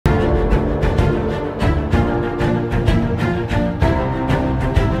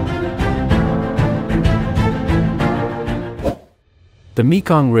The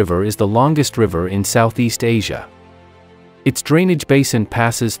Mekong River is the longest river in Southeast Asia. Its drainage basin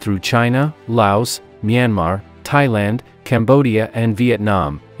passes through China, Laos, Myanmar, Thailand, Cambodia and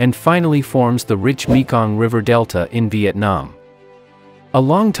Vietnam, and finally forms the rich Mekong River Delta in Vietnam. A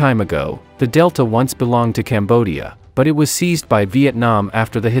long time ago, the delta once belonged to Cambodia, but it was seized by Vietnam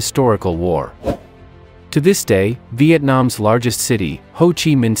after the historical war. To this day, Vietnam's largest city, Ho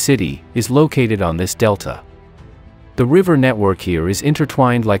Chi Minh City, is located on this delta. The river network here is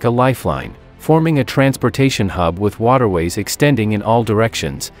intertwined like a lifeline, forming a transportation hub with waterways extending in all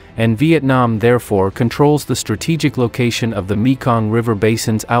directions, and Vietnam therefore controls the strategic location of the Mekong River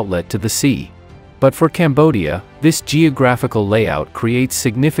Basin's outlet to the sea. But for Cambodia, this geographical layout creates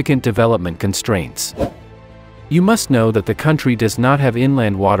significant development constraints. You must know that the country does not have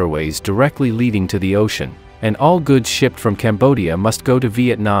inland waterways directly leading to the ocean, and all goods shipped from Cambodia must go to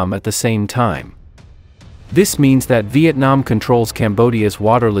Vietnam at the same time. This means that Vietnam controls Cambodia's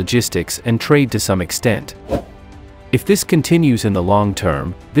water logistics and trade to some extent. If this continues in the long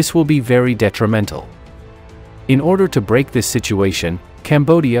term, this will be very detrimental. In order to break this situation,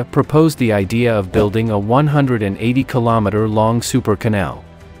 Cambodia proposed the idea of building a 180-kilometer-long super canal.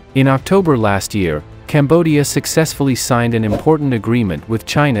 In October last year, Cambodia successfully signed an important agreement with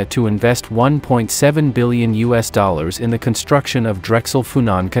China to invest $1.7 billion in the construction of Drexel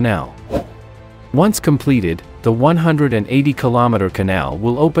Funan Canal. Once completed, the 180-kilometer canal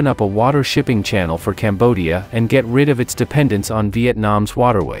will open up a water shipping channel for Cambodia and get rid of its dependence on Vietnam's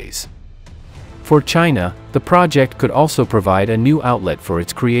waterways. For China, the project could also provide a new outlet for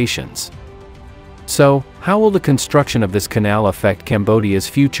its creations. So, how will the construction of this canal affect Cambodia's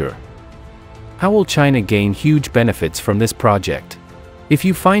future? How will China gain huge benefits from this project? If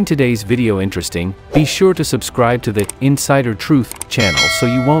you find today's video interesting, be sure to subscribe to the Insider Truth channel so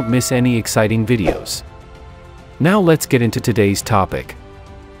you won't miss any exciting videos. Now let's get into today's topic.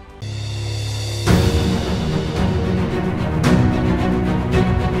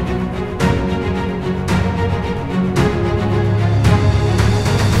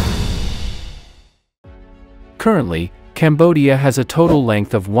 Currently, Cambodia has a total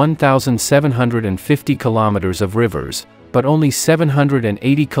length of 1,750 kilometers of rivers, but only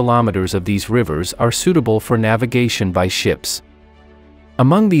 780 kilometers of these rivers are suitable for navigation by ships.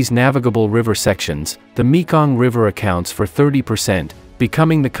 Among these navigable river sections, the Mekong River accounts for 30%,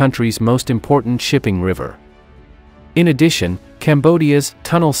 becoming the country's most important shipping river. In addition, Cambodia's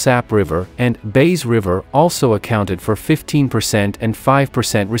Tunnel Sap River and Bays River also accounted for 15% and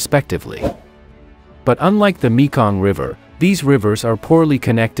 5% respectively. But unlike the Mekong River, these rivers are poorly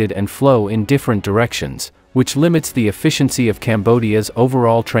connected and flow in different directions, which limits the efficiency of Cambodia's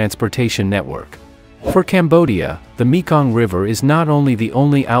overall transportation network. For Cambodia, the Mekong River is not only the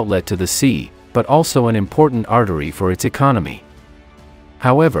only outlet to the sea, but also an important artery for its economy.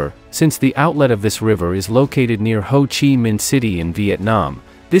 However, since the outlet of this river is located near Ho Chi Minh City in Vietnam,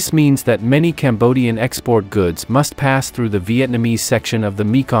 this means that many Cambodian export goods must pass through the Vietnamese section of the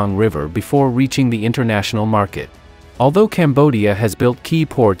Mekong River before reaching the international market. Although Cambodia has built key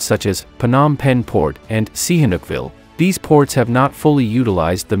ports such as Phnom Penh Port and Sihanoukville, these ports have not fully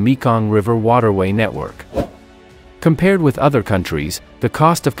utilized the Mekong River waterway network. Compared with other countries, the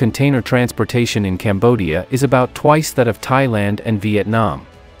cost of container transportation in Cambodia is about twice that of Thailand and Vietnam.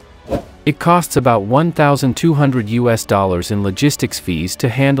 It costs about $1,200 in logistics fees to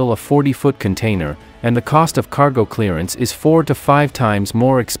handle a 40-foot container, and the cost of cargo clearance is 4 to 5 times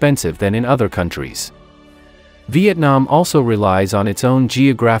more expensive than in other countries. Vietnam also relies on its own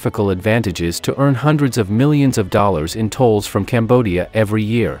geographical advantages to earn hundreds of millions of dollars in tolls from Cambodia every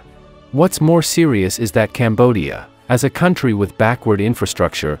year. What's more serious is that Cambodia, as a country with backward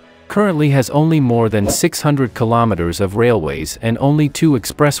infrastructure, currently has only more than 600 kilometers of railways and only 2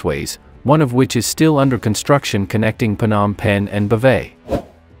 expressways, one of which is still under construction connecting Phnom Penh and Bavay.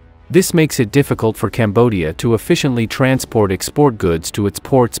 This makes it difficult for Cambodia to efficiently transport export goods to its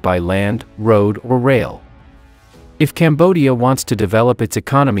ports by land, road, or rail. If Cambodia wants to develop its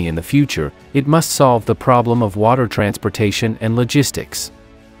economy in the future, it must solve the problem of water transportation and logistics.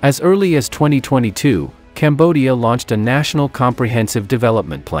 As early as 2022, Cambodia launched a National Comprehensive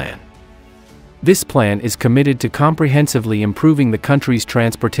Development Plan. This plan is committed to comprehensively improving the country's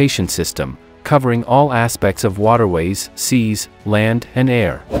transportation system, covering all aspects of waterways, seas, land, and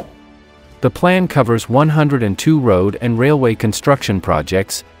air. The plan covers 102 road and railway construction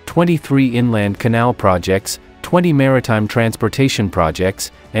projects, 23 inland canal projects, 20 maritime transportation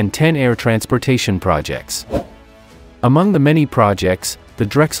projects, and 10 air transportation projects. Among the many projects, the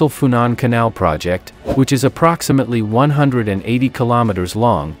Drexel Funan Canal project, which is approximately 180 kilometers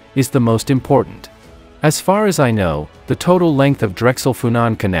long, is the most important. As far as I know, the total length of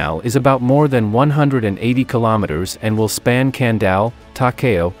Drexel-Funan Canal is about more than 180 kilometers and will span Kandal,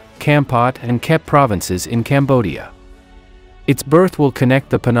 Takeo, Kampot and Kep provinces in Cambodia. Its berth will connect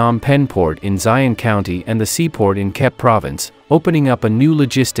the Phnom Penh port in Zion County and the seaport in Kep province, opening up a new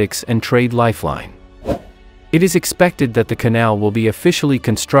logistics and trade lifeline. It is expected that the canal will be officially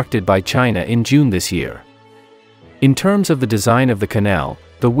constructed by China in June this year. In terms of the design of the canal,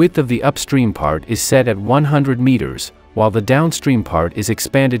 the width of the upstream part is set at 100 meters, while the downstream part is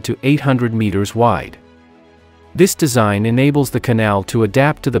expanded to 800 meters wide. This design enables the canal to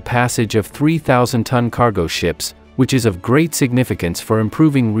adapt to the passage of 3,000-ton cargo ships, which is of great significance for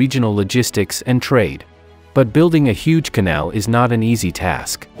improving regional logistics and trade. But building a huge canal is not an easy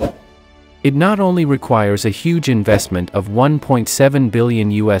task. It not only requires a huge investment of $1.7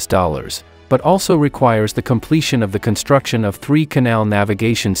 billion, but also requires the completion of the construction of 3 canal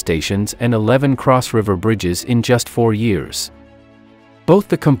navigation stations and 11 cross-river bridges in just 4 years. Both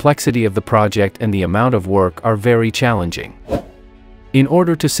the complexity of the project and the amount of work are very challenging. In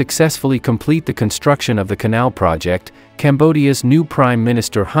order to successfully complete the construction of the canal project, Cambodia's new Prime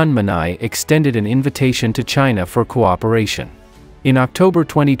Minister Hun Manet extended an invitation to China for cooperation. In October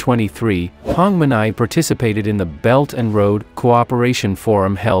 2023, Hun Manet participated in the Belt and Road Cooperation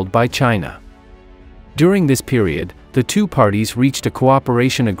Forum held by China. During this period, the two parties reached a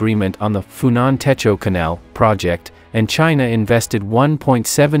cooperation agreement on the Funan Techo Canal project, and China invested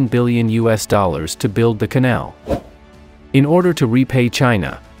 $1.7 billion to build the canal. In order to repay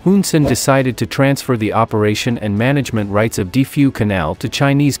China, Hun Sen decided to transfer the operation and management rights of Difu Canal to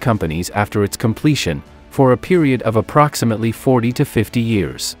Chinese companies after its completion, for a period of approximately 40 to 50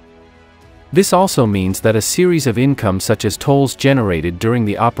 years. This also means that a series of income such as tolls generated during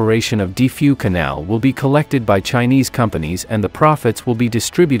the operation of Difu Canal will be collected by Chinese companies and the profits will be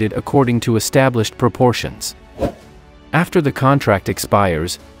distributed according to established proportions. After the contract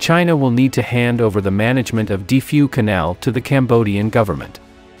expires, China will need to hand over the management of Difu Canal to the Cambodian government.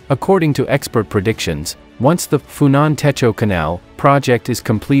 According to expert predictions, once the Funan Techo Canal project is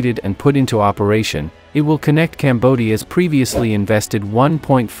completed and put into operation, it will connect Cambodia's previously invested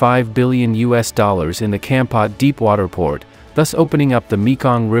 $1.5 billion in the Kampot deepwater port, thus opening up the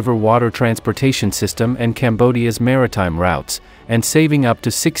Mekong River water transportation system and Cambodia's maritime routes, and saving up to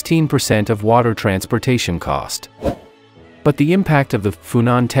 16% of water transportation cost. But the impact of the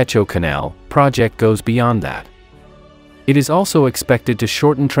Funan Techo Canal project goes beyond that. It is also expected to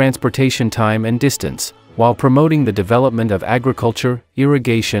shorten transportation time and distance, while promoting the development of agriculture,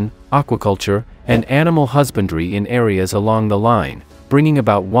 irrigation, aquaculture, and animal husbandry in areas along the line, bringing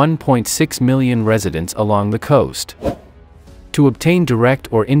about 1.6 million residents along the coast to obtain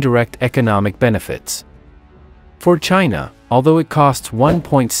direct or indirect economic benefits. For China, although it costs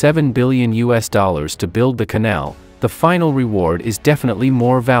 $1.7 billion to build the canal, the final reward is definitely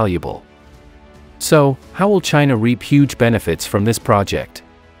more valuable. So, how will China reap huge benefits from this project?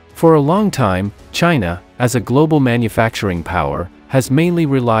 For a long time, China, as a global manufacturing power, has mainly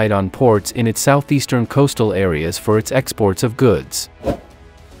relied on ports in its southeastern coastal areas for its exports of goods.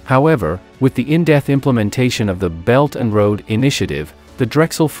 However, with the in-depth implementation of the Belt and Road Initiative, the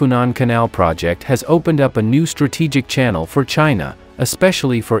Drexel-Funan Canal project has opened up a new strategic channel for China,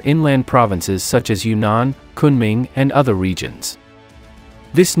 especially for inland provinces such as Yunnan, Kunming, and other regions.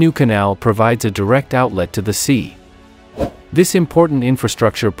 This new canal provides a direct outlet to the sea. This important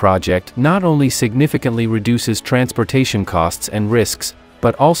infrastructure project not only significantly reduces transportation costs and risks,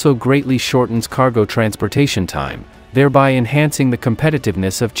 but also greatly shortens cargo transportation time, thereby enhancing the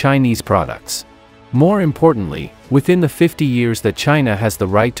competitiveness of Chinese products. More importantly, within the 50 years that China has the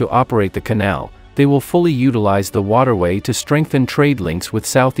right to operate the canal, they will fully utilize the waterway to strengthen trade links with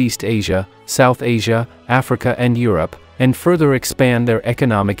Southeast Asia, South Asia, Africa and Europe, and further expand their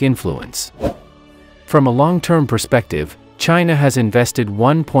economic influence. From a long-term perspective, China has invested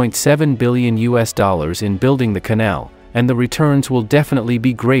 $1.7 billion in building the canal, and the returns will definitely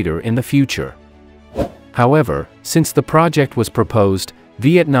be greater in the future. However, since the project was proposed,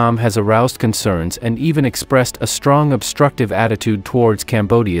 Vietnam has aroused concerns and even expressed a strong obstructive attitude towards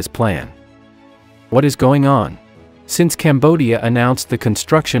Cambodia's plan. What is going on? Since Cambodia announced the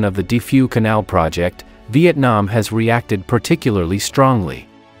construction of the Difu Canal project, Vietnam has reacted particularly strongly.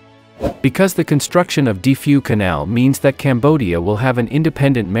 Because the construction of Difu Canal means that Cambodia will have an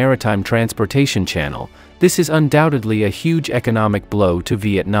independent maritime transportation channel, this is undoubtedly a huge economic blow to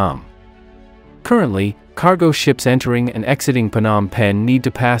Vietnam. Currently, cargo ships entering and exiting Phnom Penh need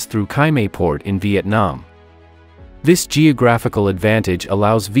to pass through Chi Minh port in Vietnam. This geographical advantage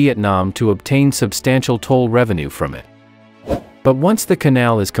allows Vietnam to obtain substantial toll revenue from it. But once the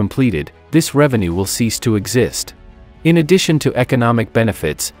canal is completed, this revenue will cease to exist. In addition to economic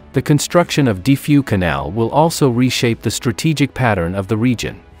benefits, the construction of the Phu Canal will also reshape the strategic pattern of the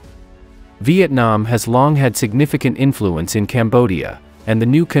region. Vietnam has long had significant influence in Cambodia, and the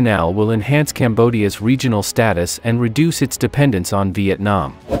new canal will enhance Cambodia's regional status and reduce its dependence on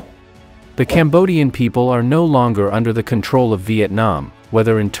Vietnam. The Cambodian people are no longer under the control of Vietnam,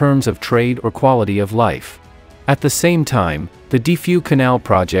 whether in terms of trade or quality of life. At the same time, the Phu Canal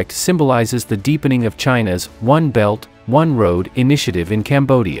project symbolizes the deepening of China's One Belt, One Road initiative in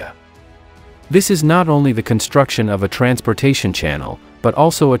Cambodia. This is not only the construction of a transportation channel, but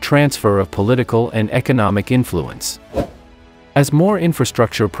also a transfer of political and economic influence. As more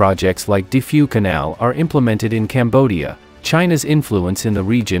infrastructure projects like the Phu Canal are implemented in Cambodia, China's influence in the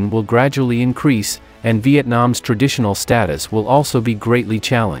region will gradually increase, and Vietnam's traditional status will also be greatly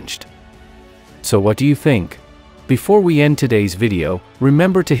challenged. So what do you think? Before we end today's video,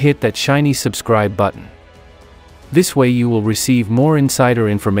 remember to hit that shiny subscribe button. This way you will receive more insider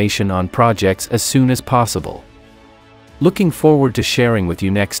information on projects as soon as possible. Looking forward to sharing with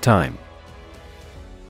you next time.